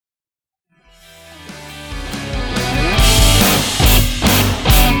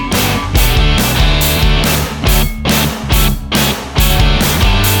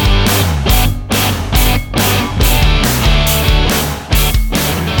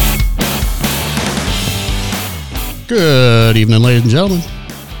Good evening, ladies and gentlemen.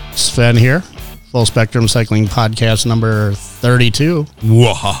 Sven here. Full Spectrum Cycling Podcast number 32.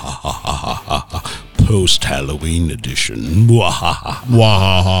 Post-Halloween edition.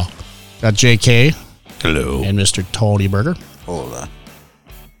 Got JK. Hello. And Mr. Tony Berger. Hola.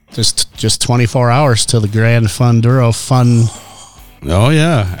 Just 24 hours till the Grand Funduro fun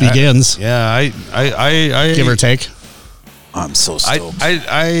begins. I give or take. I'm so stoked.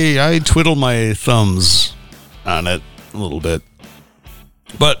 I twiddle my thumbs on it a little bit,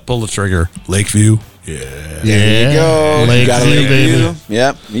 but pull the trigger. Lakeview, There you go. Lakeview, Got a Lakeview, baby.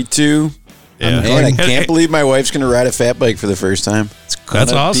 Yep, me too. Yeah. Man, I can't believe my wife's going to ride a fat bike for the first time. It's going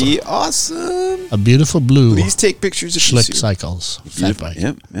That's to awesome. be awesome. A beautiful blue Please take pictures of Schlick you. Cycles fat bike.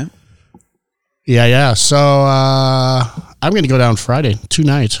 Yep. Yeah. So I'm going to go down Friday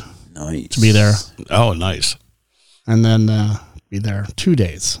tonight Nice. to be there, Oh, nice. and then be there 2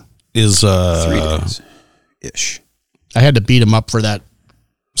 days. Is 3 days ish. I had to beat him up for that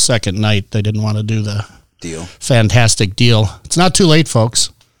second night. They didn't want to do the Deal. fantastic deal. It's not too late,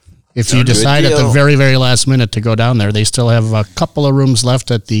 folks. If you Good decide at the deal. very, very last minute to go down there, they still have a couple of rooms left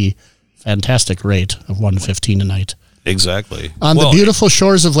at the fantastic rate of $115 a night exactly on the beautiful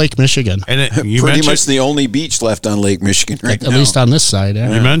shores of Lake Michigan. And you Pretty mentioned, much the only beach left on Lake Michigan right At now. least on this side.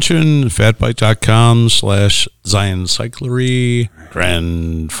 Yeah. you mentioned fatbike.com/Zion Cyclery,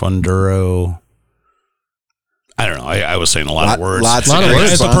 Grand Funduro. I don't know. I was saying a lot of words. Lots Lot of of great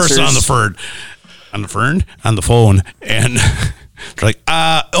words. As a person on sponsors. on the phone, and they're like,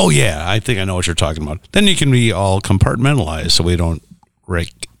 oh yeah, I think I know what you're talking about. Then you can be all compartmentalized, so we don't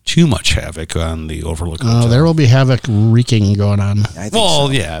wreak too much havoc on the Overlook Hotel. Oh, there will be havoc wreaking going on. I think Well,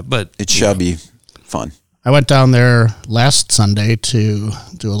 so. yeah, but It shall be fun. I went down there last Sunday to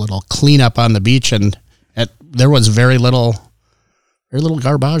do a little cleanup on the beach, and there was very little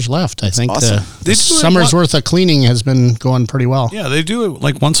garbage left. I think awesome. the They do it summer's worth of cleaning has been going pretty well. yeah, they do it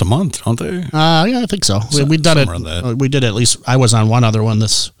like once a month, don't they? Yeah, I think so. We done it. somewhere in that. We did at least. I was on one other one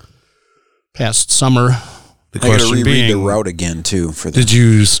this past summer. The I got to question reread the being, route again, too. For the did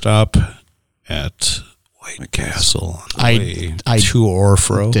you stop at White Castle on the way I to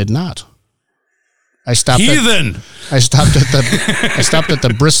Orfro? Did not. I stopped. Heathen! I stopped at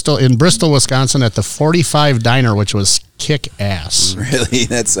the Bristol in Bristol, Wisconsin, at the 45 Diner, which was kick ass. Really?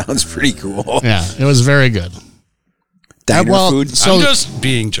 That sounds pretty cool. Yeah, it was very good. Diner well, food? so- I'm just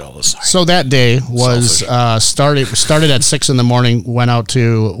being jealous. So that day was started at 6 a.m. Went out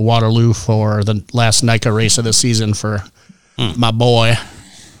to Waterloo for the last NICA race of the season for my boy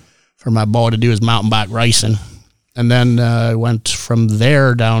to do his mountain bike racing, and then went from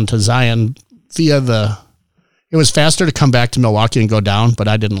there down to Zion via it was faster to come back to Milwaukee and go down, but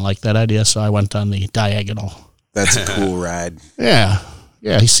I didn't like that idea, so I went on the diagonal. That's a cool ride. Yeah.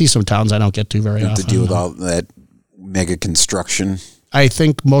 You see some towns I don't get to very often. To deal with all that mega construction. I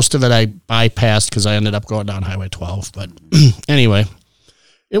think most of it I bypassed because I ended up going down Highway 12. But anyway,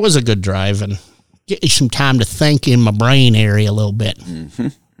 it was a good drive and get you some time to think in my brain area a little bit.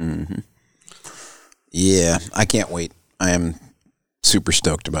 Yeah, I can't wait. I am super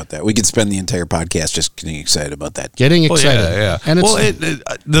stoked about that. We could spend the entire podcast just getting excited about that. Getting Well, excited. yeah. And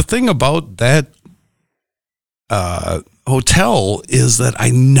it's, The thing about that hotel is that I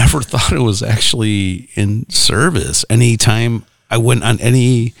never thought it was actually in service anytime I went on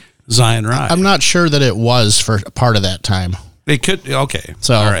any Zion ride. I'm not sure that it was for part of that time. It could, okay.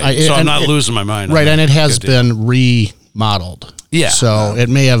 So, all right. I'm and not losing my mind. Right, on and that. it has Good deal. been remodeled. Yeah. So it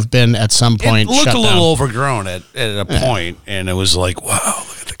may have been at some point It looked shut a little down. overgrown at a point, and it was like, wow,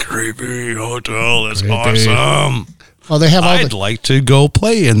 look at the creepy hotel. That's Creepy. awesome. Well, they have all I'd the... like to go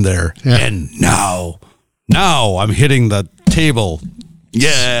play in there. Yeah. And now I'm hitting the table.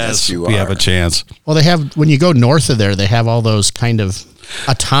 Yes, you we have are. a chance. Well, they have, when you go north of there, they have all those kind of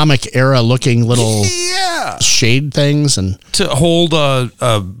atomic era looking little Yeah. shade things. And To hold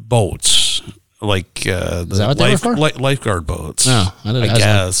boats, like that what they were for? lifeguard boats. Oh, I didn't- I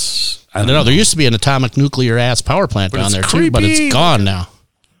guess. I don't know. There used to be an atomic nuclear ass power plant down it's there too, but it's creepy. gone now.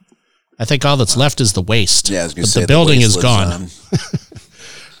 I think all that's left is the waste. Yeah, I was going But to say the building waste is lives gone. on.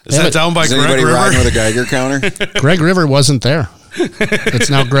 Is that down by Is Greg anybody River? riding with a Geiger counter? Greg River wasn't there. It's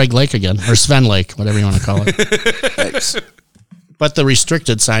now Greg Lake again, or Sven Lake, whatever you want to call it. Thanks. But the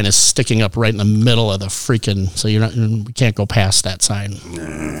restricted sign is sticking up right in the middle of the freaking. So we can't go past that sign,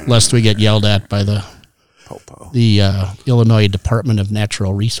 lest we get yelled at by the Illinois Department of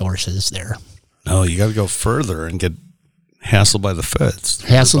Natural Resources. There, No, you got to go further and get hassled by the feds.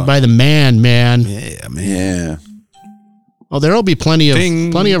 hassled by the man. Yeah, man. Yeah. Well, there will be plenty of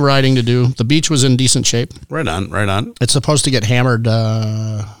Ding. riding to do. The beach was in decent shape. Right on. It's supposed to get hammered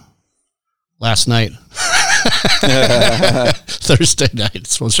last night. Thursday night.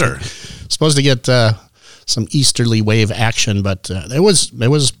 Supposed to get some easterly wave action, but it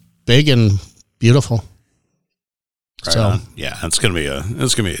was big and beautiful. Right so on. Yeah, it's gonna be a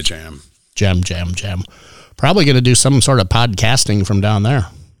jam. Jam. Probably gonna do some sort of podcasting from down there.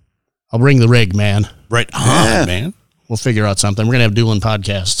 I'll bring the rig, man. Right on, man. We'll figure out something. We're gonna have dueling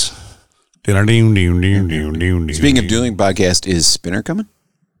podcasts. Speaking of dueling podcast, is Spinner coming?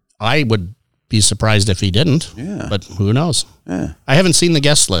 I would be surprised if he didn't. Yeah. But who knows? Yeah. I haven't seen the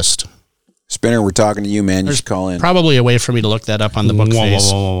guest list. Spinner, we're talking to you, man. You should call in. Probably a way for me to look that up on the book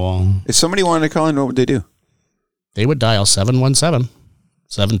face. If somebody wanted to call in, what would they do? They would dial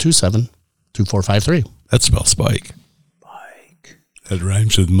 717-727-2453. That spells Spike. That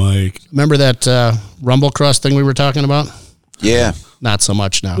rhymes with Mike. Remember that Rumble Cross thing we were talking about? Yeah. Not so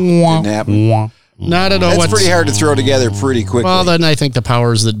much now. Didn't happen. Not at all. That's pretty hard to throw together pretty quickly. Well, then I think the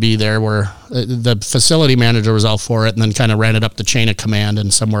powers that be there were the facility manager was all for it, and then kind of ran it up the chain of command,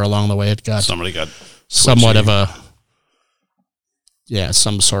 and somewhere along the way it got somewhat of a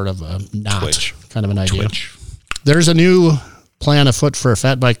some sort of a kind of an idea. There's a new plan afoot for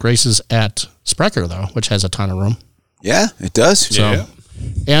fat bike races at Sprecher though, which has a ton of room. Yeah, it does. So, yeah.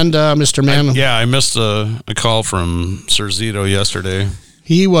 And Mr. Man, I missed a call from Sir Zito yesterday.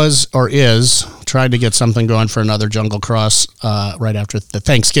 He was or is trying to get something going for another Jungle Cross right after the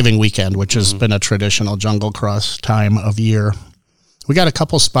Thanksgiving weekend, which has been a traditional Jungle Cross time of year. We got a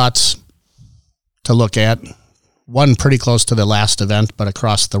couple spots to look at. One pretty close to the last event, but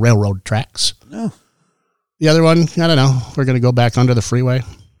across the railroad tracks. No. The other one, I don't know. We're going to go back under the freeway.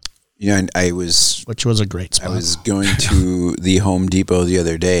 You know, which was a great spot. I was going to the Home Depot the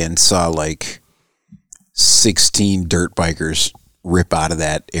other day and saw like 16 dirt bikers rip out of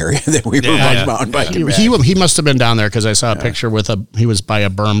that area that we were mountain biking. He must have been down there because I saw a picture he was by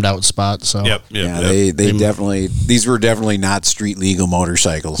a bermed out spot. So they definitely, these were definitely not street legal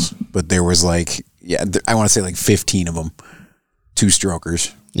motorcycles, but there was like, I want to say like 15 of them,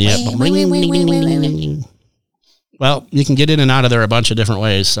 2-strokers. Yeah. Well, you can get in and out of there a bunch of different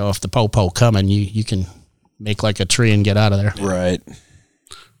ways. So if the po-po coming, you can make like a tree and get out of there. Right.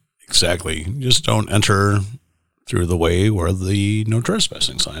 Exactly. Just don't enter through the way where the no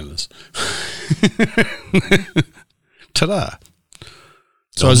trespassing sign is. Ta-da.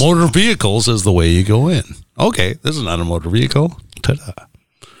 So motor vehicles is the way you go in. Okay, this is not a motor vehicle. Ta-da.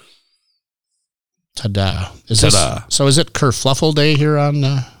 Ta-da. Is it Kerfluffle Day here on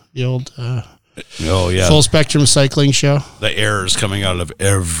the old... Full Spectrum Cycling Show? The air is coming out of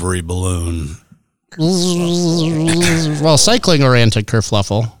every balloon. Well, cycling-oriented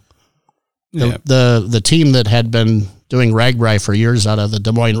Kerfluffle. The team that had been doing Ragbri for years out of the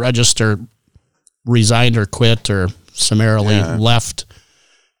Des Moines Register resigned or quit or summarily left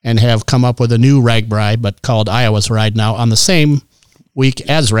and have come up with a new Ragbri, but called Iowa's Ride now on the same week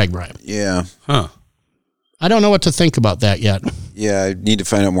as Ragbri. Yeah. Huh. I don't know what to think about that yet. Yeah, I need to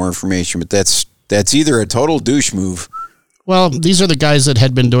find out more information, but that's either a total douche move. Well, these are the guys that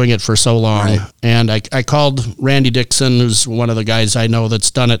had been doing it for so long. Right. And I called Randy Dixon, who's one of the guys I know that's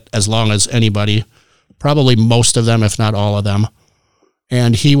done it as long as anybody, probably most of them, if not all of them.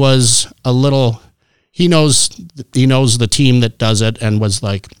 And he was he knows the team that does it and was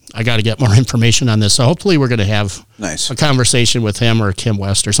like, I got to get more information on this. So hopefully we're going to have a conversation with him or Kim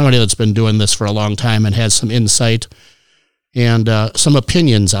West or somebody that's been doing this for a long time and has some insight and some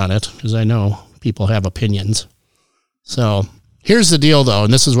opinions on it, because I know people have opinions. So here's the deal, though,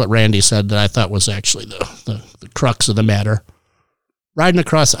 and this is what Randy said that I thought was actually the crux of the matter. Riding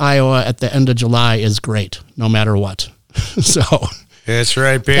across Iowa at the end of July is great, no matter what. So that's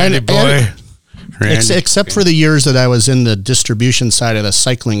right, Bandy boy. Except for the years that I was in the distribution side of the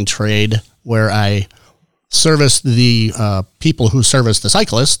cycling trade, where I serviced the people who service the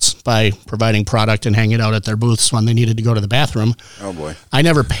cyclists by providing product and hanging out at their booths when they needed to go to the bathroom. Oh, boy. I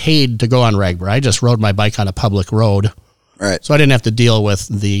never paid to go on Ragbri. I just rode my bike on a public road. Right. So I didn't have to deal with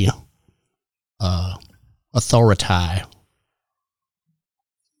the authority.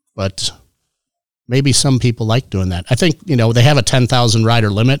 But maybe some people like doing that. I think, they have a 10,000 rider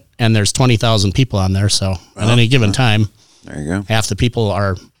limit and there's 20,000 people on there. So at any given time, there you go. Half the people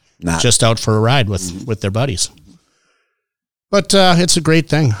are just out for a ride with their buddies. But it's a great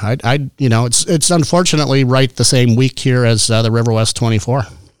thing. It's unfortunately right the same week here as the River West 24.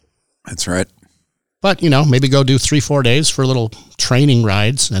 That's right. But, maybe go do 3-4 days for little training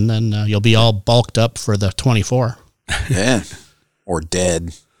rides, and then you'll be all bulked up for the 24. Yeah. Or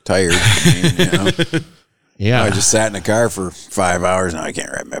dead, tired. Yeah. I just sat in a car for 5 hours, and I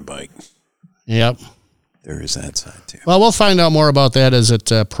can't ride my bike. Yep. There is that side, too. Well, we'll find out more about that as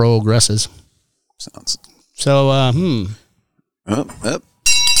it progresses. So, Up. Top of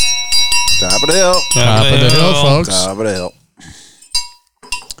the hill. Top of the hill, folks. Top of the hill.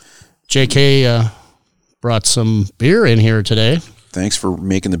 JK brought some beer in here today. Thanks for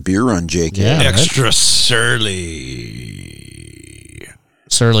making the beer run, JK. Yeah, Extra surly.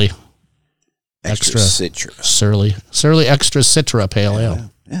 Surly. Extra citrus. Surly Extra Citra Pale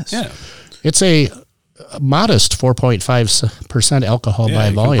Ale. Yes. Yeah. It's a modest 4.5% alcohol Yeah, by you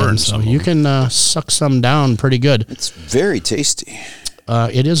can volume, burn so some of you them. can suck some down pretty good. It's very tasty.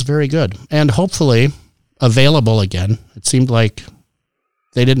 It is very good, and hopefully available again. It seemed like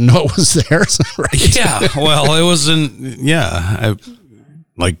they didn't know it was there. Right? Yeah. Well, it wasn't. Yeah.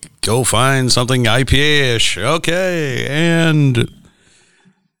 Go find something IPA-ish. Okay. And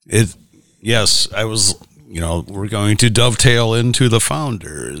it, yes, I was, we're going to dovetail into the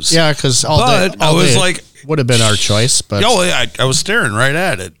founders. Yeah, because I was like, would have been our choice, but I was staring right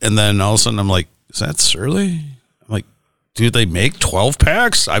at it. And then all of a sudden I'm like, is that Surly? I'm like, do they make 12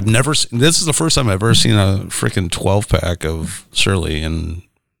 packs? I've never seen, this is the first time I've ever seen a freaking 12 pack of Surly in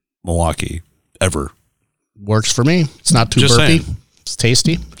Milwaukee ever. works for me. It's not too Just burpy. saying. It's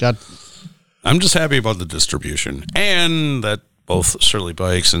tasty. I'm just happy about the distribution and that both Surly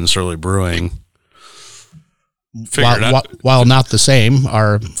Bikes and Surly Brewing while not the same,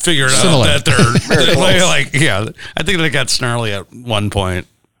 are figured similar. out that they're I think they got snarly at one point.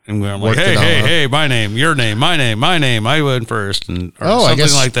 And we're like, hey, my name, your name, my name, I went first, and something I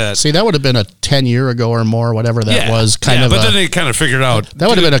guess, like that. See, that would have been a 10-year ago or more, whatever that was. But then they kind of figured out that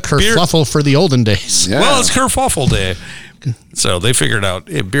would have been a kerfuffle for the olden days. Yeah. Well, it's kerfuffle day, so they figured out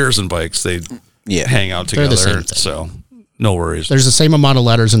beers and bikes they hang out They're together. the same thing. So no worries. There's the same amount of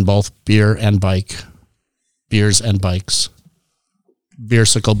letters in both beer and bike, beers and bikes,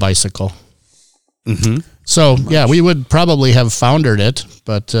 beersicle, bicycle. Mm-hmm. So yeah, we would probably have foundered it,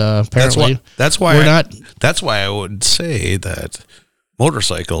 but apparently that's why we're not. That's why I would say that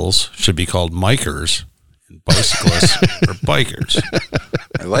motorcycles should be called mikers and bicyclists are bikers.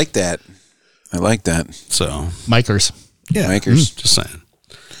 I like that. So Mikers. yeah, Mikers. Just saying.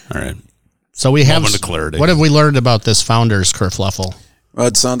 All right. So we have. Moment of clarity. What have we learned about this founders kerfluffle? Well,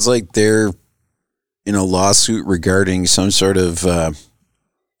 it sounds like they're in a lawsuit regarding some sort of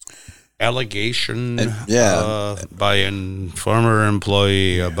allegation by a former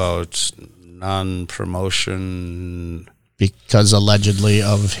employee about non-promotion because allegedly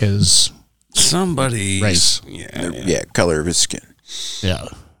of his somebody's race. Color of his skin. Yeah.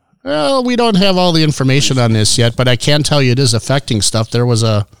 Well, we don't have all the information on this yet, but I can tell you it is affecting stuff. There was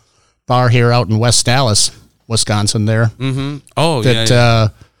a bar here out in West Dallas, Wisconsin there. Mm-hmm. Oh,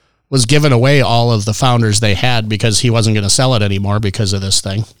 that was giving away all of the founders they had because he wasn't going to sell it anymore because of this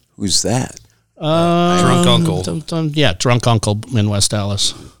thing. Who's that? Drunk uncle. Drunk uncle in West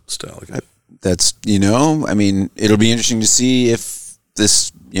Dallas. That's, I mean, it'll be interesting to see if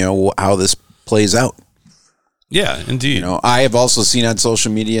this, how this plays out. Yeah, indeed. I have also seen on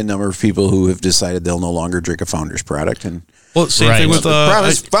social media a number of people who have decided they'll no longer drink a Founders product. And same thing with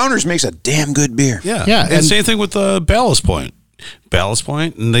Founders makes a damn good beer. Yeah. And same thing with Ballast Point.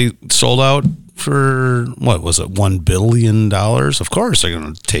 And they sold out for what was it, $1 billion? Of course, they're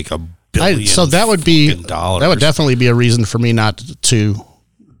going to take $1 billion. So that would definitely be a reason for me not to,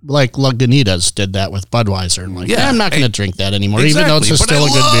 like Lagunitas did that with Budweiser. And I'm not going to drink that anymore, even though it's still a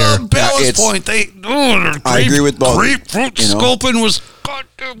good beer. Ballast Point, I agree with both. Grapefruit Sculpin was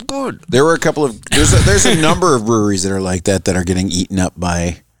goddamn good. There were a couple of there's a number of breweries that are like that are getting eaten up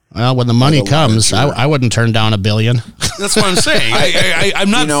by. Well, when the money comes, I wouldn't turn down $1 billion. That's what I'm saying. I'm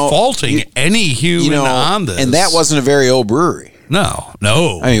not faulting any human on this. And that wasn't a very old brewery. No.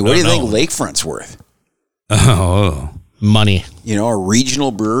 I mean, what do you think Lakefront's worth? Oh, money. A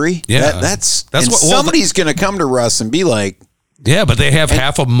regional brewery. Yeah, that's what somebody's going to come to Russ and be like. Yeah, but they have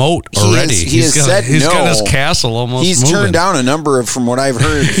half a moat already. He's got his castle almost. He's moving. turned down a number of, from what I've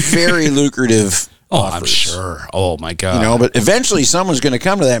heard, very lucrative. offers. I'm sure. Oh my God. But eventually someone's going to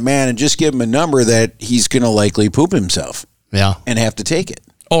come to that man and just give him a number that he's going to likely poop himself. Yeah. And have to take it.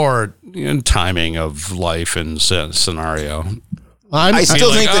 Or timing of life and scenario. I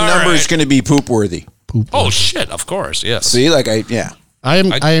still think the number is going to be poop worthy. Oh shit! Of course, yes. See,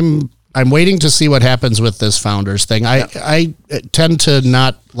 I'm waiting to see what happens with this founders thing. I tend to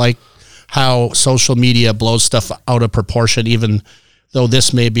not like how social media blows stuff out of proportion, even though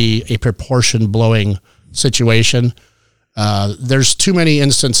this may be a proportion blowing situation. There's too many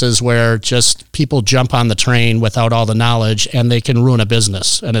instances where just people jump on the train without all the knowledge and they can ruin a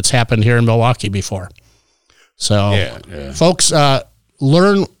business. And it's happened here in Milwaukee before. So folks,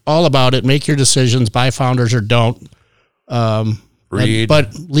 learn all about it, make your decisions, buy founders or don't. read,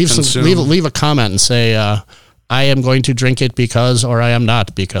 but leave a comment and say, I am going to drink it because, or I am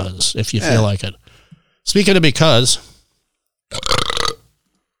not because, if you feel like it. Speaking of because,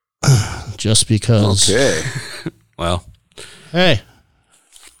 just because. Okay. Well. Hey.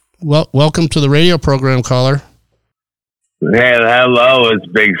 Well, welcome to the radio program, caller. Hey, hello, it's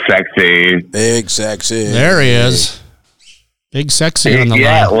Big Sexy. Big Sexy. There he is. Big Sexy on the line.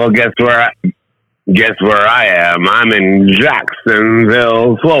 Yeah, well, guess where I am? I'm in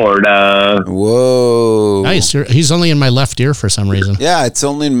Jacksonville, Florida. Whoa. Nice. He's only in my left ear for some reason. Yeah, it's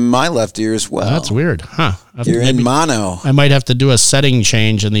only in my left ear as well. That's weird, huh? You're in mono. I might have to do a setting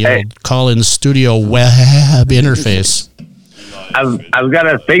change in the old call-in studio web interface. I've got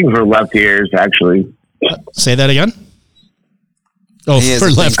a thing for left ears, actually. Say that again? Oh, for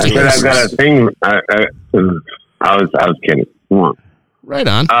left ears. I've got a thing. I was kidding. Come on. Right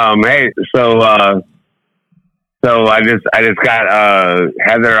on. Hey, so I just got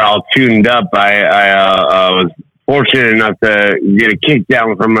Heather all tuned up. I was fortunate enough to get a kick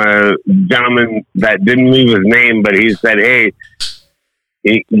down from a gentleman that didn't leave his name, but he said, "Hey."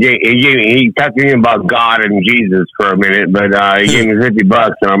 He talked to me about God and Jesus for a minute, but he gave me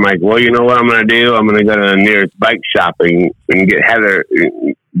 $50, and I'm like, well, you know what I'm going to do? I'm going to go to the nearest bike shop and get Heather,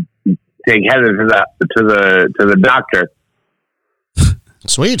 take Heather to the doctor.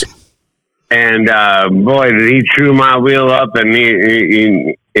 Sweet. And boy, did he chew my wheel up and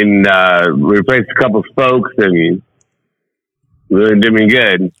he replaced a couple spokes and really did me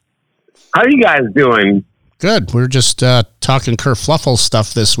good. How are you guys doing? Good. We're just talking kerfluffle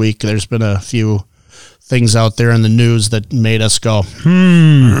stuff this week. There's been a few things out there in the news that made us go,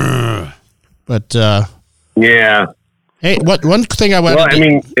 But yeah. Hey, one thing I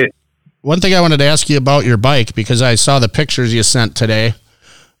wanted to ask you about your bike, because I saw the pictures you sent today.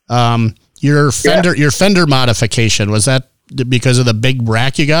 Your fender modification, was that because of the big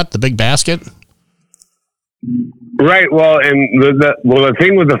rack you got, the big basket? Right. Well, and the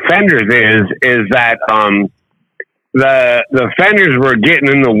thing with the fenders is that the fenders were getting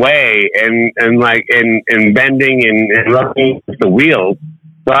in the way and bending and rubbing the wheels.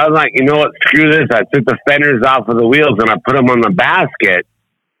 So I was like, you know what? Screw this! I took the fenders off of the wheels and I put them on the basket,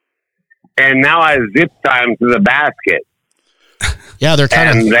 and now I zip tie them to the basket. Yeah, they're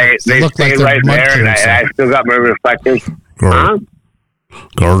kind of. They look stay like right there, and I still got my reflectors. Huh?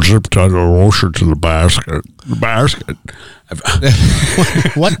 Got zip tie the washer to the basket. The basket.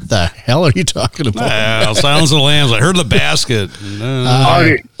 What the hell are you talking about? Silence of the Lambs. I heard the basket.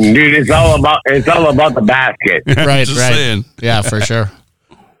 Dude, it's all about the basket. Right. Saying. Yeah, for sure.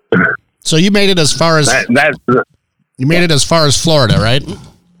 So you made it as far as Florida, right?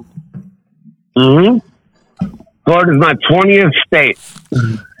 Mm-hmm. Florida's my 20th state.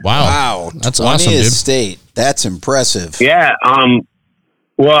 Wow, that's 20th awesome, dude. state. That's impressive. Yeah.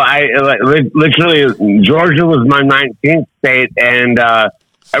 Well, I literally Georgia was my 19th state, and I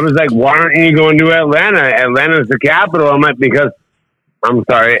was like, "Why aren't you going to Atlanta? Atlanta's the capital." I'm like, "Because I'm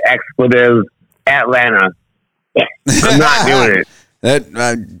sorry, expletive, Atlanta." I'm not doing it.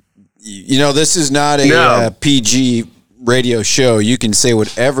 This is not a PG radio show. You can say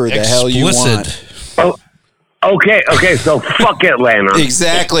whatever the hell you want. Oh, okay. So fuck Atlanta.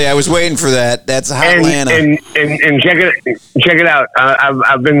 Exactly. I was waiting for that. That's Atlanta. And check it out.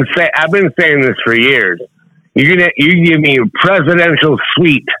 I've been saying this for years. You give me a presidential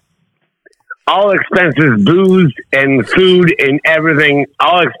suite, all expenses, booze and food and everything,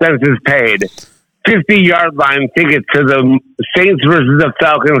 all expenses paid. 50-yard line ticket to the Saints versus the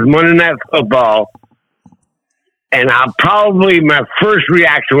Falcons Monday Night Football, and my first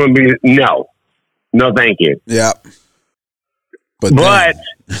reaction would be no, thank you. Yeah, but I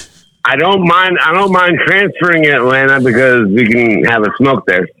don't mind transferring in Atlanta because we can have a smoke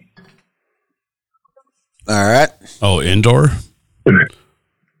there. All right. Oh, indoor?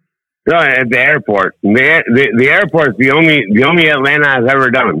 No, at the airport. The airport's the only Atlanta I've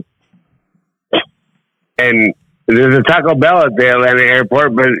ever done. And there's a Taco Bell at the Atlanta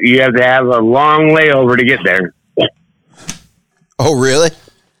airport, but you have to have a long layover to get there. Oh, really?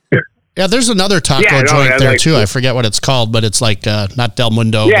 Yeah, there's another taco joint there too. I forget what it's called, but it's like not Del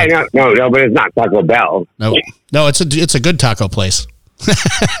Mundo. Yeah, no, but it's not Taco Bell. No, it's a good taco place.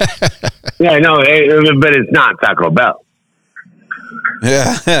 Yeah, no, but it's not Taco Bell.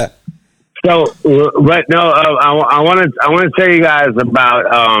 Yeah. So, but no, I want to tell you guys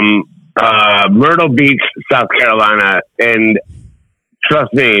about Myrtle Beach, South Carolina, and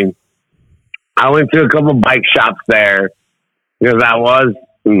trust me, I went to a couple bike shops there because I was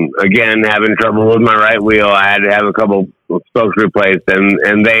again, having trouble with my right wheel. I had to have a couple of spokes replaced,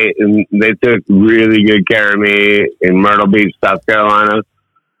 and they took really good care of me in Myrtle Beach, South Carolina.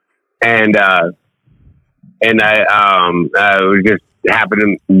 And I just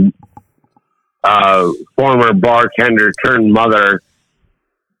happened to, former bartender turned mother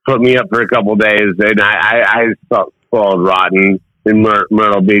put me up for a couple of days, and I felt spoiled rotten in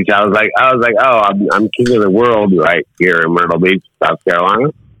Myrtle Beach. I was like, oh, I'm king of the world right here in Myrtle Beach, South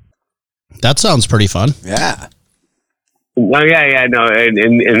Carolina. That sounds pretty fun. Yeah. Oh yeah, no, and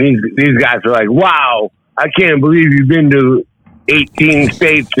these guys are like, wow, I can't believe you've been to 18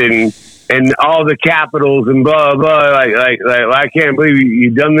 states and all the capitals and blah blah. Like I can't believe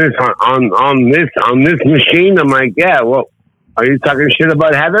you've done this on this machine. I'm like, yeah, well, are you talking shit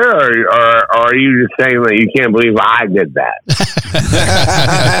about Heather, or are you just saying that you can't believe I did that?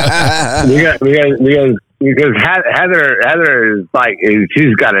 because Heather is like,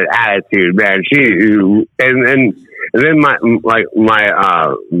 she's got an attitude, man. And then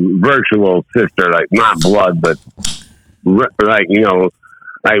my virtual sister, like not blood, but like, you know,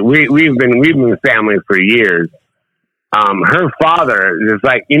 like we've been family for years. Her father is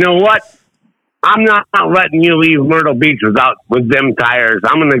like, you know what? I'm not letting you leave Myrtle Beach with them tires.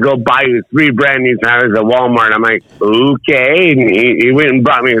 I'm going to go buy you 3 brand new tires at Walmart. I'm like, okay. And he went and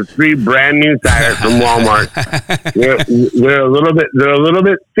brought me 3 brand new tires from Walmart. They're a little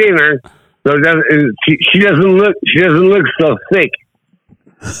bit thinner, so she doesn't look so thick.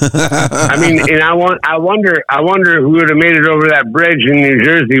 I mean, and I wonder who would have made it over that bridge in New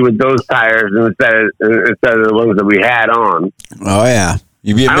Jersey with those tires instead of the ones that we had on. Oh yeah.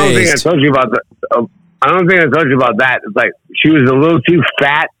 You'd be amazed. I don't think I told you about that. It's like she was a little too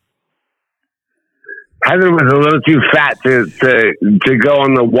fat. Heather was a little too fat to go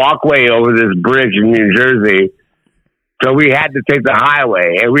on the walkway over this bridge in New Jersey. So we had to take the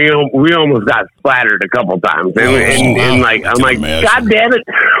highway, and we almost got splattered a couple times. And like, I'm like, God damn it!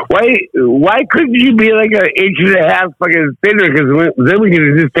 Why couldn't you be like an inch and a half fucking thinner? Because then we could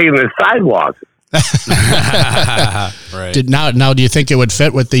have just taken the sidewalk. Right. Now, do you think it would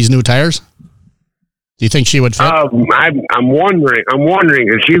fit with these new tires? Do you think she would fit? I'm wondering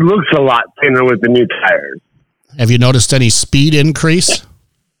because she looks a lot thinner with the new tires. Have you noticed any speed increase?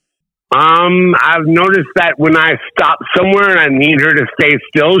 I've noticed that when I stop somewhere and I need her to stay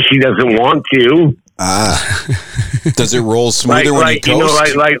still, she doesn't want to. Does it roll smoother when you coast? You know,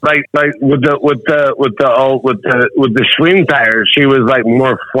 like with the swing tires, she was like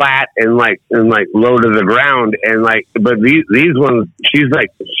more flat and like low to the ground, and like, but these ones, she's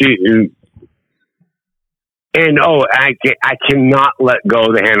like I cannot let go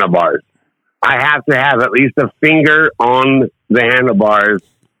of the handlebars. I have to have at least a finger on the handlebars,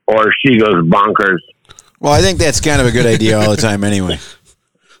 or she goes bonkers. Well, I think that's kind of a good idea all the time anyway.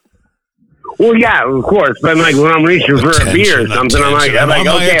 Well, yeah, of course. But like when I'm reaching for a beer or something, I'm like,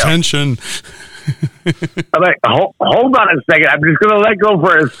 okay. Attention. I'm like, hold on a second. I'm just going to let go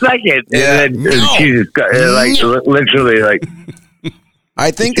for a second. Yeah. And then she just literally like. I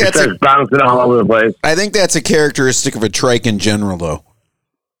think that's starts bouncing all over the place. I think that's a characteristic of a trike in general, though.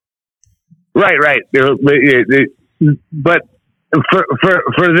 Right. But for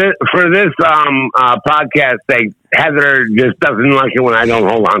this podcast sake, Heather just doesn't like it when I don't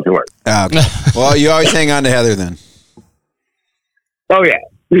hold on to her. Okay. Well, you always hang on to Heather then. Oh yeah,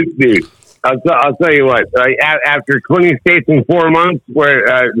 dude. I'll tell you what. After 20 states in 4 months,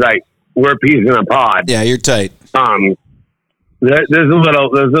 we're peas in a pod. Yeah, you're tight. There's a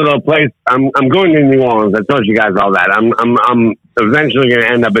little place. I'm going to New Orleans. I told you guys all that. I'm eventually going to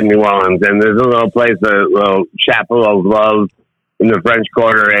end up in New Orleans, and there's a little place, a little chapel of love in the French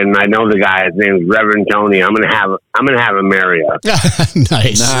Quarter, and I know the guy. His name's Reverend Tony. I'm gonna have him marry us.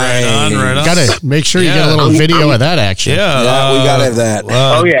 Nice. Right on. Gotta make sure you get a little video of that action. Yeah, we gotta have that.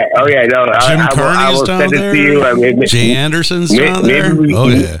 Oh yeah. No, Jim I will send it to you. I mean, Jay Anderson's down there.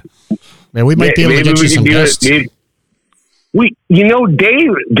 Man, we might be able to get you some guests.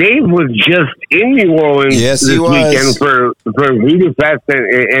 Dave was just in New Orleans this weekend for Voodoo Fest,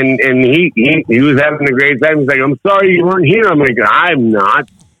 and he was having a great time. He's like, I'm sorry you weren't here. I'm like, I'm not.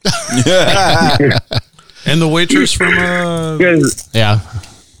 And the waitress from yeah,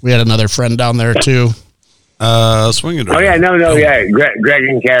 we had another friend down there too. Swinging. Oh yeah, yeah, Greg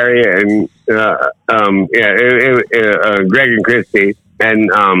and Carrie, and Greg and Christy, and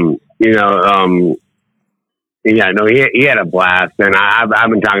yeah, no, he had a blast, and I've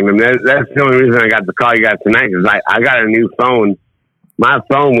been talking to him. That's the only reason I got to call you guys tonight, because I got a new phone. My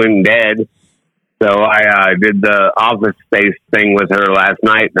phone went dead, so I did the Office Space thing with her last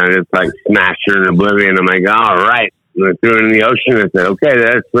night, and I just like smashed her in oblivion. I'm like, all right, And I threw it in the ocean and said, okay,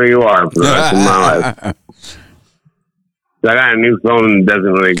 that's where you are for the rest of my life. So I got a new phone that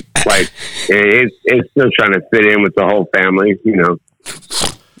doesn't really, like, it's still trying to fit in with the whole family, you know.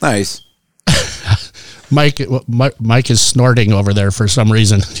 Nice. Mike is snorting over there for some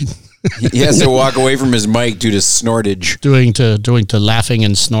reason. He has to walk away from his mic due to snortage. Doing to laughing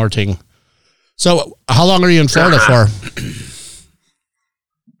and snorting. So, how long are you in Florida for?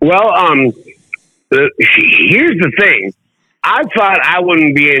 Well, here's the thing. I thought I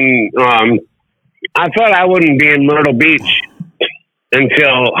wouldn't be in Myrtle Beach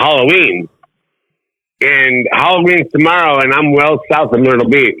until Halloween. And Halloween's tomorrow, and I'm well south of Myrtle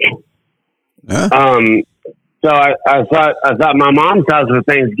Beach. Huh? So I thought my mom's house for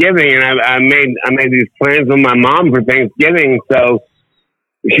Thanksgiving, and I made these plans with my mom for Thanksgiving. So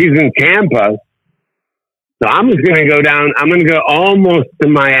she's in Tampa. So I'm just gonna go down. I'm gonna go almost to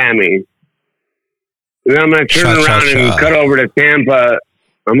Miami. And then I'm gonna turn around and cut over to Tampa.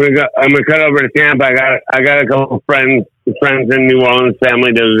 I'm gonna cut over to Tampa. I got a couple of friends in New Orleans,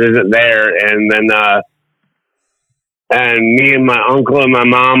 family to visit there, and then and me and my uncle and my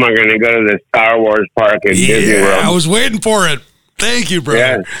mom are gonna go to the Star Wars park at Disney World. I was waiting for it. Thank you, brother.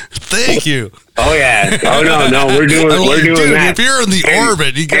 Yeah. Thank you. Oh yeah. Oh no, we're doing that. If you're in the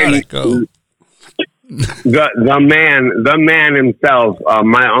orbit, you gotta go. The man himself,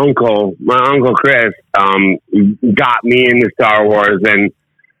 my uncle Chris, got me into Star Wars, and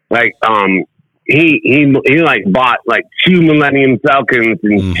like he like bought like 2 Millennium Falcons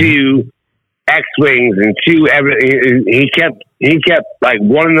and 2 X-Wings and 2 everything. He kept like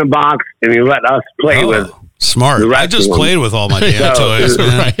one in the box, and he let us play with. Smart. I just played with all my damn toys,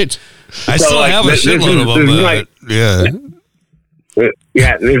 man. Right. I still have a shitload of them, but yeah.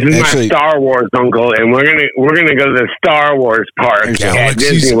 Yeah, this is my Star Wars uncle, and we're gonna go to the Star Wars park at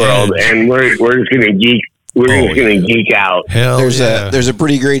Disney World, and we're just gonna geek. We're gonna geek out. Hell there's a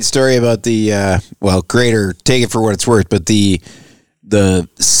pretty great story about the greater, take it for what it's worth, but the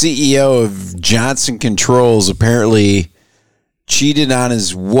CEO of Johnson Controls apparently cheated on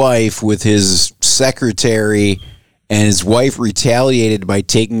his wife with his secretary, and his wife retaliated by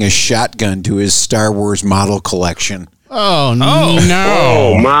taking a shotgun to his Star Wars model collection. Oh, no.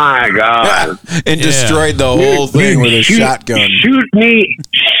 Oh, my God. And destroyed the whole thing with a shotgun. Shoot me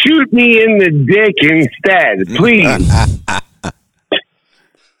in the dick instead, please.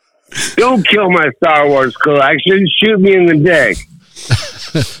 Don't kill my Star Wars collection. Shoot me in the dick.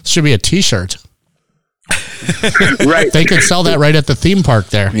 Should be a T-shirt. Right. They could sell that right at the theme park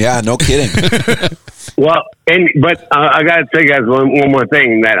there. Yeah, no kidding. Well, but I got to tell you guys one more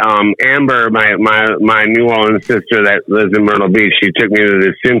thing. That Amber, my New Orleans sister that lives in Myrtle Beach, she took me to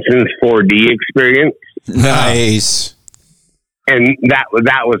the Simpsons 4D experience. Nice. And that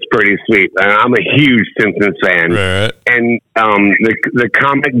was pretty sweet. I'm a huge Simpsons fan. Right. And the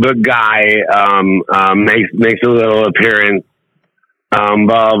comic book guy makes a little appearance.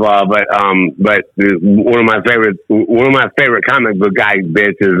 Blah blah, but one of my favorite comic book guy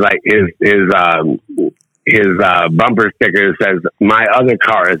bits is like his bumper sticker says, "My other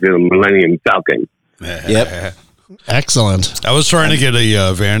car is a Millennium Falcon." Yep, excellent. I was trying to get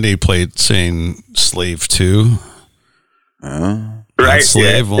a vanity plate saying "Slave 2." Right,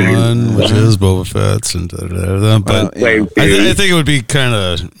 Slave 1, which is Boba Fett's, and but I think it would be kind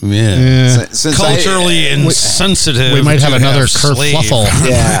of culturally insensitive. We might have another kerfluffle.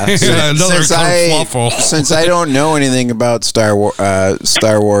 Yeah, another kerfluffle. Since I don't know anything about Star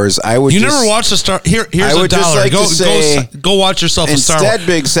Wars, I would. You never watched the Star? Here's $1. Go watch yourself a Star Wars. Instead,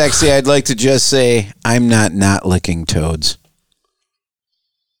 Big Sexy, I'd like to just say I'm not licking toads.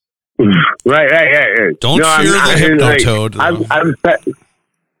 Right. Don't fear the hypno-toad.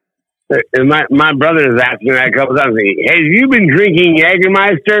 My brother has asked me that a couple times. Hey, have you been drinking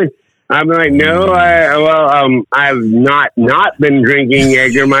Jägermeister? I'm like, no. I've not been drinking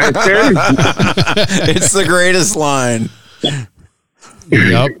Jägermeister. It's the greatest line.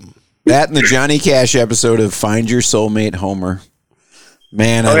 Yep. That and the Johnny Cash episode of Find Your Soulmate, Homer.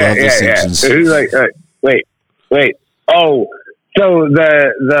 Man, I love The Simpsons. He's like, wait. Oh. So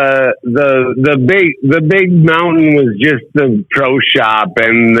the big mountain was just the pro shop,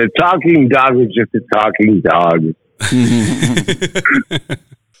 and the talking dog was just a talking dog.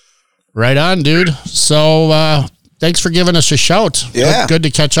 Right on, dude. So thanks for giving us a shout. Yeah, good to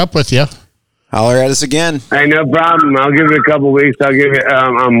catch up with you. Holler at us again. Hey, no problem. I'll give it a couple weeks. I'll give it.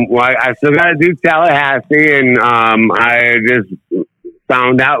 I still got to do Tallahassee, and I just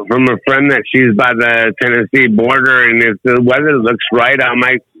found out from a friend that she's by the Tennessee border, and if the weather looks right, I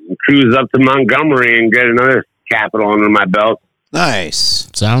might cruise up to Montgomery and get another capital under my belt. Nice.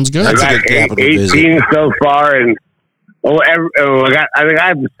 Sounds good. That's I got 18 so far, and I think I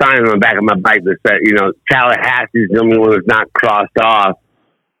have the sign on the back of my bike that said, Tallahassee's the only one that's not crossed off.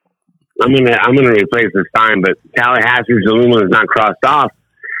 I'm gonna replace the sign, but Tallahassee's the only one that's not crossed off.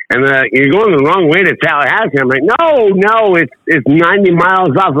 And you're going the wrong way to Tallahassee. I'm like, no, it's 90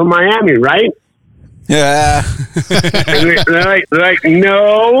 miles off of Miami, right? Yeah. And they're like,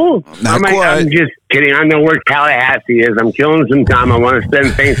 no. I'm just kidding. I know where Tallahassee is. I'm killing some time. I want to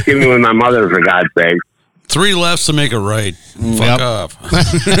spend Thanksgiving with my mother, for God's sake. 3 lefts to make a right. Fuck off.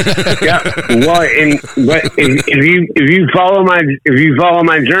 Yeah. Well, but if you follow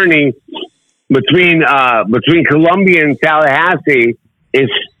my journey between Columbia and Tallahassee,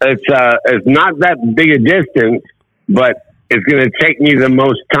 it's not that big a distance, but it's going to take me the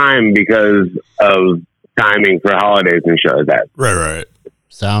most time because of timing for holidays and shit like that. Right.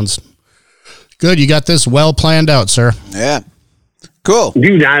 Sounds good. You got this well planned out, sir. Yeah. Cool.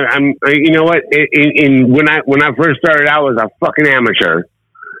 Dude, I'm you know what? When I first started out, I was a fucking amateur.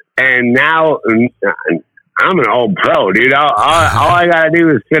 And now I'm an old pro, dude. All I gotta do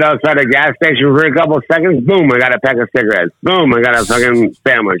is sit outside a gas station for a couple of seconds. Boom! I got a pack of cigarettes. Boom! I got a fucking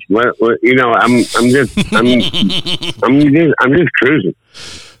sandwich. I'm just cruising.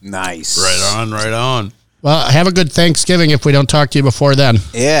 Nice. Right on. Well, have a good Thanksgiving if we don't talk to you before then.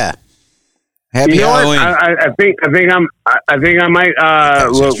 Yeah. Happy Halloween. I think I might.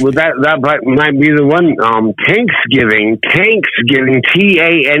 Well, that might be the one. Tanksgiving. TANK.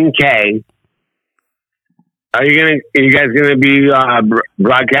 Are you guys gonna be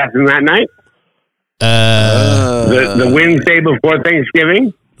broadcasting that night? The Wednesday before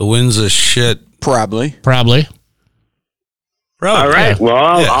Thanksgiving. The wind's a shit. Probably. All right. Yeah. Well,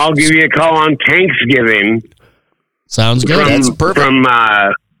 I'll give you a call on Thanksgiving. Sounds good. That's perfect.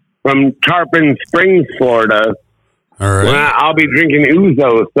 From Tarpon Springs, Florida. All right. Well, I'll be drinking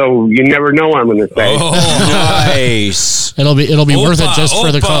ouzo, so you never know what I'm going to say. Oh, Nice. It'll be worth it just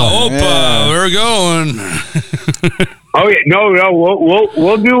for the call. We're going. Oh yeah, no,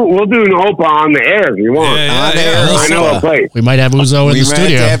 we'll do an OPA on the air if you want. On air. I know a place. We might have Uzo in the We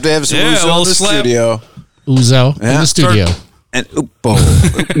studio. might have to have some Uzo in the studio. Uzo in the studio. And Upo.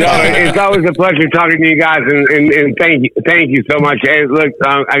 No, it's always a pleasure talking to you guys, and thank you so much. Hey, look,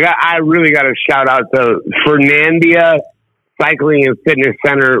 I really got to shout out to Fernandina Cycling and Fitness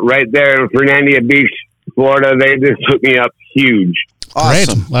Center right there in Fernandina Beach, Florida. They just put me up huge.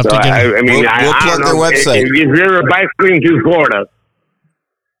 Awesome. Great. We'll have to give We'll plug their website. If you're ever bicycling through Florida,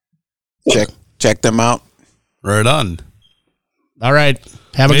 check them out. Right on. All right.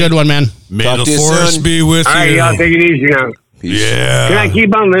 Have a good one, man. May Talk to the you force soon. be with all right, you. y'all take it easy now. Yeah. Can I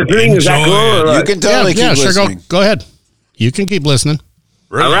keep on listening? Is that Enjoy cool? Or it. what? You can totally keep listening. Sure. Go ahead. You can keep listening.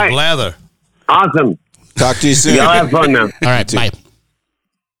 Really All right. blather. Awesome. Talk to you soon. Y'all have fun now. All right. Bye.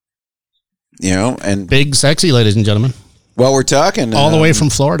 And Big sexy, ladies and gentlemen. while we're talking, All the way from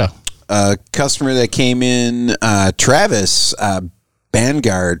Florida. a customer that came in, Travis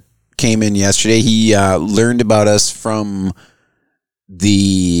Vanguard, came in yesterday. He learned about us from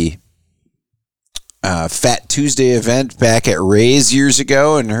the Fat Tuesday event back at Ray's years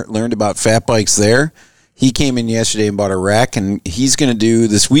ago and learned about fat bikes there. He came in yesterday and bought a rack, and he's going to do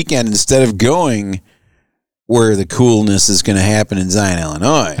this weekend, instead of going where the coolness is going to happen in Zion,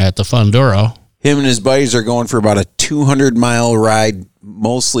 Illinois, At the Funduro. him and his buddies are going for about a 200-mile ride,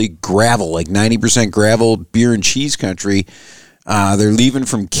 mostly gravel, like 90% gravel, beer and cheese country. They're leaving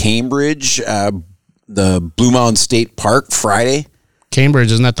from Cambridge, the Blue Mountain State Park, Friday.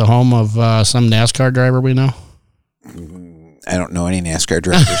 Cambridge, isn't that the home of some NASCAR driver we know? I don't know any NASCAR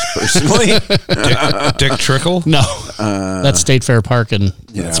drivers personally. Dick Trickle? No. That's State Fair Park and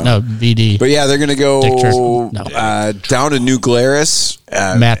VD. But yeah, they're going to go Dick Trickle. No. down to New Glarus,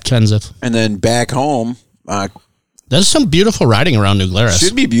 Matt Kenseth. and then back home. There's some beautiful riding around New Glarus.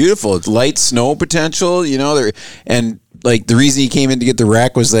 Should be beautiful. It's light snow potential, and like the reason he came in to get the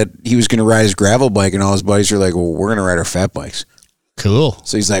rack was that he was going to ride his gravel bike, and all his buddies were like, "Well, we're going to ride our fat bikes." Cool.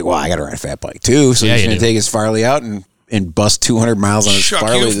 So he's like, "Well, I got to ride a fat bike too." So Yeah, he's you going to do. take his Farley out and bust 200 miles on his Shuck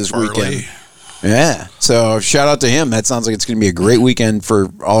Farley you, this Farley. weekend. Yeah. So shout out to him. That sounds like it's going to be a great weekend for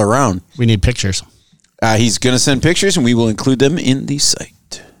all around. We need pictures He's going to send pictures, and we will include them in the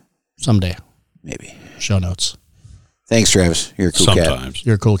site. someday. Maybe. Show notes. Thanks, Travis. You're a cool cat. Sometimes.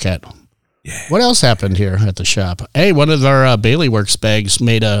 You're a cool cat. Yeah. What else happened here at the shop? Hey, one of our Bailey Works bags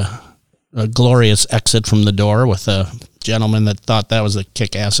made a glorious exit from the door with a gentleman that thought that was the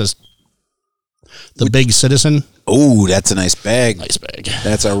kick-assest. The Big Citizen. Oh, that's a nice bag. Nice bag.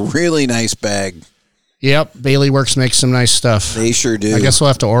 That's a really nice bag. Yep. Bailey Works makes some nice stuff. They sure do. I guess we'll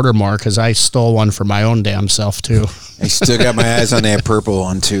have to order more because I stole one for my own damn self, too. I still got my eyes on that purple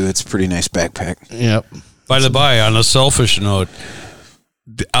one, too. It's a pretty nice backpack. Yep. By the by, on a selfish note,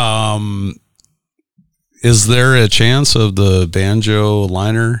 is there a chance of the banjo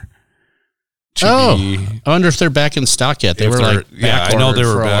liner? I wonder if they're back in stock yet. They were like, I know they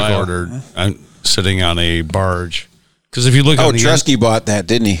were back ordered. I'm sitting on a barge. Because if you look at Tresky bought that,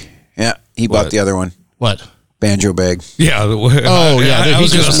 didn't he? Yeah, he bought the other one. What? Banjo bag. Yeah. I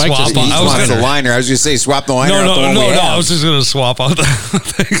was going to swap. I was the liner. I was going to say swap the liner. No. I was just going to swap out the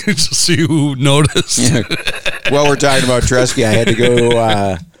thing to see who noticed. Yeah. Well, we're talking about Tresky. I had to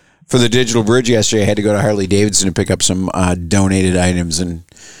go for the digital bridge yesterday. I had to go to Harley Davidson to pick up some donated items, and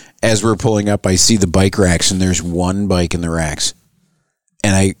as we're pulling up, I see the bike racks, and there's one bike in the racks,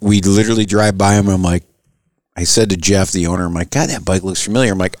 and we literally drive by them. And I'm like, I said to Jeff, the owner, I'm like, God, that bike looks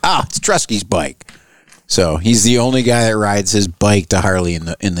familiar. I'm like, it's Tresky's bike. So he's the only guy that rides his bike to Harley in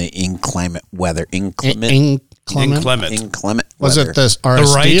the inclement weather. Inclement. Was it the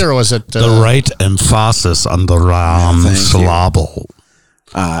RSD or was it the right emphasis on the wrong syllable?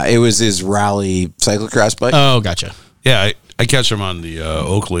 It was his Raleigh cyclocross bike. Oh, gotcha. Yeah, I catch him on the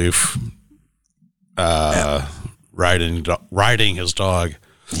Oak Leaf, riding his dog.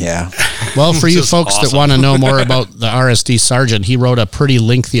 Yeah. Well, for you folks that want to know more about the RSD Sergeant, he wrote a pretty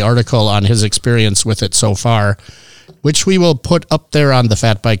lengthy article on his experience with it so far, which we will put up there on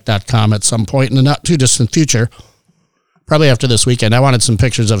thefatbike.com at some point in the not too distant future, probably after this weekend. I wanted some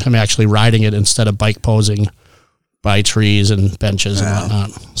pictures of him actually riding it instead of bike posing by trees and benches and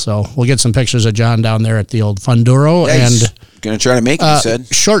whatnot. So we'll get some pictures of John down there at the old Funduro. Yeah, and going to try to make it, he said.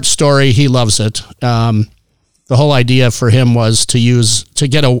 Short story, he loves it. The whole idea for him was to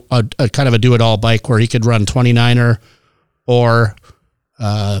get a kind of a do-it-all bike where he could run 29er or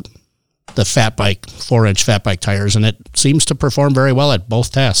the fat bike, 4-inch fat bike tires, and it seems to perform very well at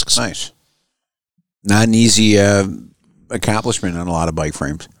both tasks. Nice. Not an easy accomplishment on a lot of bike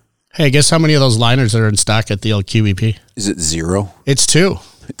frames. Hey, guess how many of those liners are in stock at the old QEP? Is it 0? It's 2.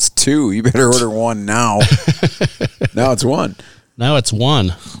 It's 2. You better order one now. Now it's 1. Now it's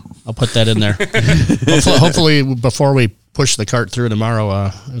 1. I'll put that in there. Hopefully, before we push the cart through tomorrow,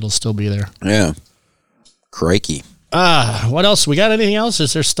 it'll still be there. Yeah. Crikey. What else? We got anything else?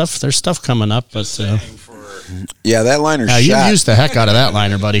 Is there stuff? There's stuff coming up, but yeah, that liner's shot. You used the heck out of that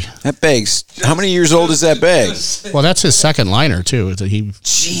liner, buddy. That bag's how many years old is that bag? Well, that's his second liner too.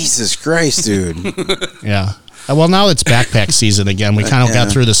 Jesus Christ, dude. Yeah. Well, now it's backpack season again. We kind of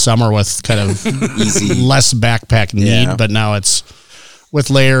got through the summer with kind of easy, less backpack need, but now it's with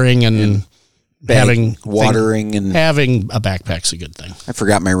layering and having watering and having a backpack's a good thing. I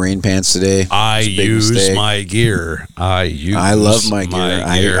forgot my rain pants today. I use my gear. I love my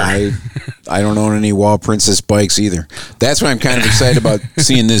gear. I don't own any Wall Princess bikes either. That's why I'm kind of excited about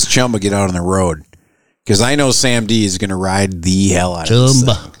seeing this Chumba get out on the road. Because I know Sam D is going to ride the hell out of this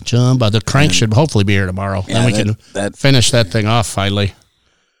thing. Chumba. The crank should hopefully be here tomorrow. Yeah, then we can finish that thing off finally.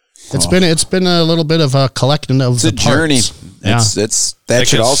 It's been a little bit of a collecting of the parts. Journey. Yeah. That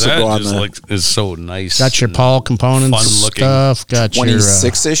should also go on is so nice. Got your Paul components stuff. Got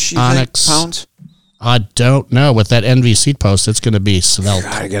 26-ish Onyx pounds. I don't know. With that NV seat post, it's going to be svelte.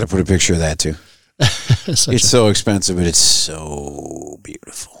 God, I got to put a picture of that too. It's so expensive, but it's so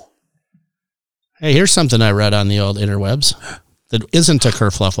beautiful. Hey, here's something I read on the old interwebs that isn't a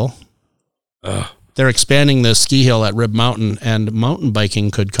kerfluffle. They're expanding the ski hill at Rib Mountain, and mountain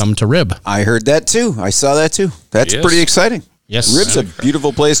biking could come to Rib. I heard that too. I saw that too. That's pretty exciting. Yes. Rib's a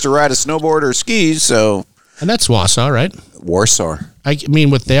beautiful place to ride a snowboard or skis, so. And that's Wausau, right? Warsaw. I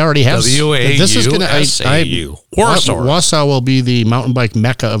mean, they already have. WAUSAU. Warsaw. Wausau will be the mountain bike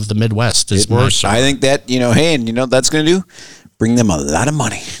mecca of the Midwest. I think that, that's going to do? Bring them a lot of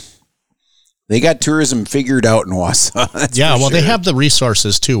money. They got tourism figured out in Wausau. They have the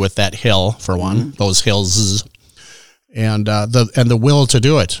resources too with that hill for one, those hills, and the will to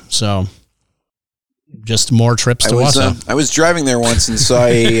do it. So, just more trips to Wausau. I was driving there once and saw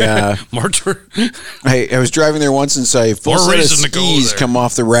a I was driving there once and saw a full set of skis come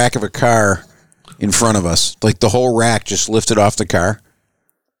off the rack of a car in front of us. Like the whole rack just lifted off the car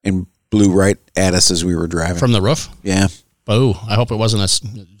and blew right at us as we were driving from the roof. Yeah. Oh, I hope it wasn't a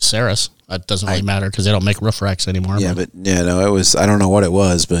Saris. That doesn't really matter because they don't make roof racks anymore. Yeah, it was. I don't know what it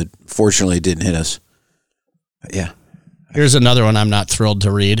was, but fortunately, it didn't hit us. But yeah. Here's another one I'm not thrilled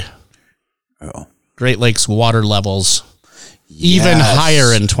to read. Oh, Great Lakes water levels even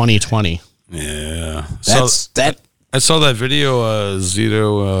higher in 2020. Yeah, I saw that video.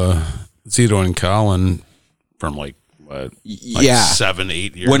 Zito and Colin from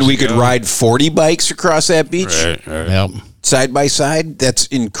 7-8 years when we ago. could ride 40 bikes across that beach. Right. Yep. Side by side, that's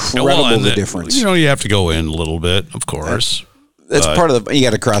incredible, the difference. You have to go in a little bit, of course. That's part of you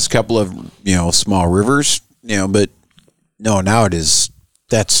got to cross a couple of small rivers, but no, now it's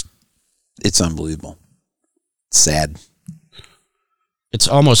unbelievable. It's sad. It's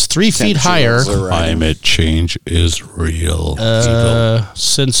almost 3 feet higher. Climate change is real.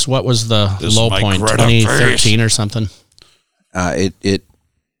 Since what was the low point? 2013 or something.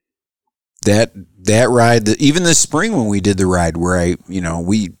 That ride, even this spring when we did the ride, where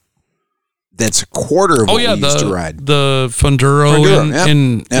that's a quarter of what we used to ride. The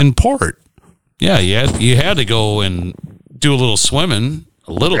Funduro in Port. Yeah, you had to go and do a little swimming,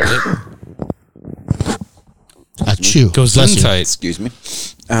 a little bit. Goes in tight. Excuse me.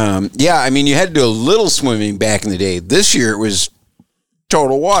 You had to do a little swimming back in the day. This year it was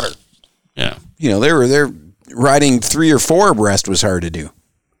total water. Yeah. They're riding 3 or 4 abreast was hard to do.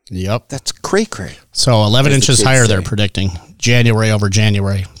 Yep. That's cray-cray. So 11 inches higher, they're predicting. January over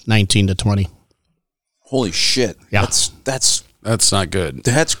January, 19 to 20. Holy shit. Yeah. That's not good.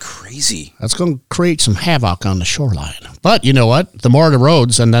 That's crazy. That's going to create some havoc on the shoreline. But you know what? The more the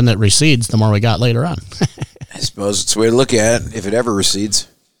roads and then it recedes, the more we got later on. I suppose it's the way to look at it, if it ever recedes.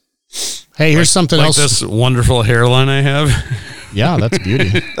 Hey, here's something else. This wonderful hairline I have. Yeah, that's beauty.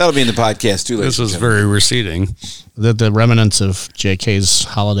 That'll be in the podcast too. This is very receding. The remnants of JK's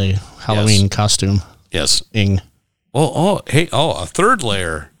Halloween costume. Yes. Ing. A third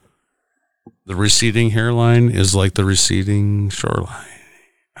layer. The receding hairline is like the receding shoreline.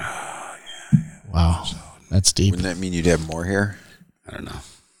 Oh, yeah. Wow. That's deep. Wouldn't that mean you'd have more hair? I don't know.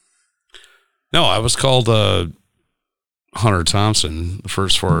 No, I was called Hunter Thompson the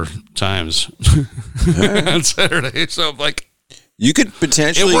first 4 times on Saturday. So I'm like, you could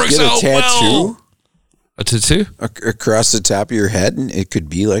potentially get a tattoo. Well. A tattoo? Across the top of your head, and it could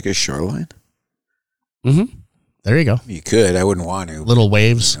be like a shoreline. Mm-hmm. There you go. You could. I wouldn't want to. Little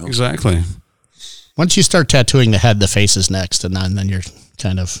waves. Exactly. Once you start tattooing the head, the face is next, and then you're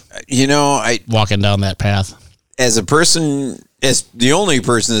kind of walking down that path. As the only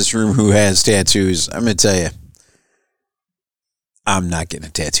person in this room who has tattoos, I'm going to tell you, I'm not getting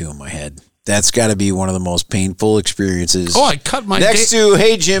a tattoo on my head. That's got to be one of the most painful experiences. Oh, I cut my next to,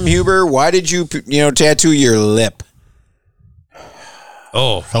 hey, Jim Huber, why did you tattoo your lip?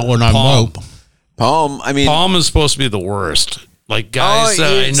 Oh, palm. I mean, palm is supposed to be the worst. Like guys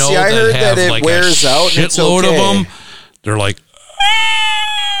that I know I heard have that it like wears a out. shitload of them. They're like,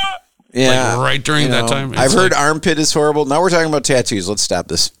 yeah, like right during that time. I've heard armpit is horrible. Now we're talking about tattoos. Let's stop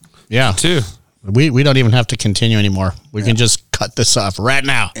this. Yeah, too. We don't even have to continue anymore. We can just cut this off right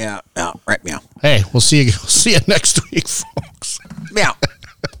now. Yeah, right meow. Hey, we'll see you next week, folks. Meow.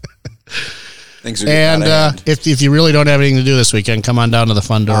 Thanks for and if you really don't have anything to do this weekend, come on down to the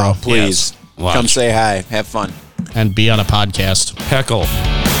Funduro. Please come say hi, have fun, and be on a podcast. Heckle.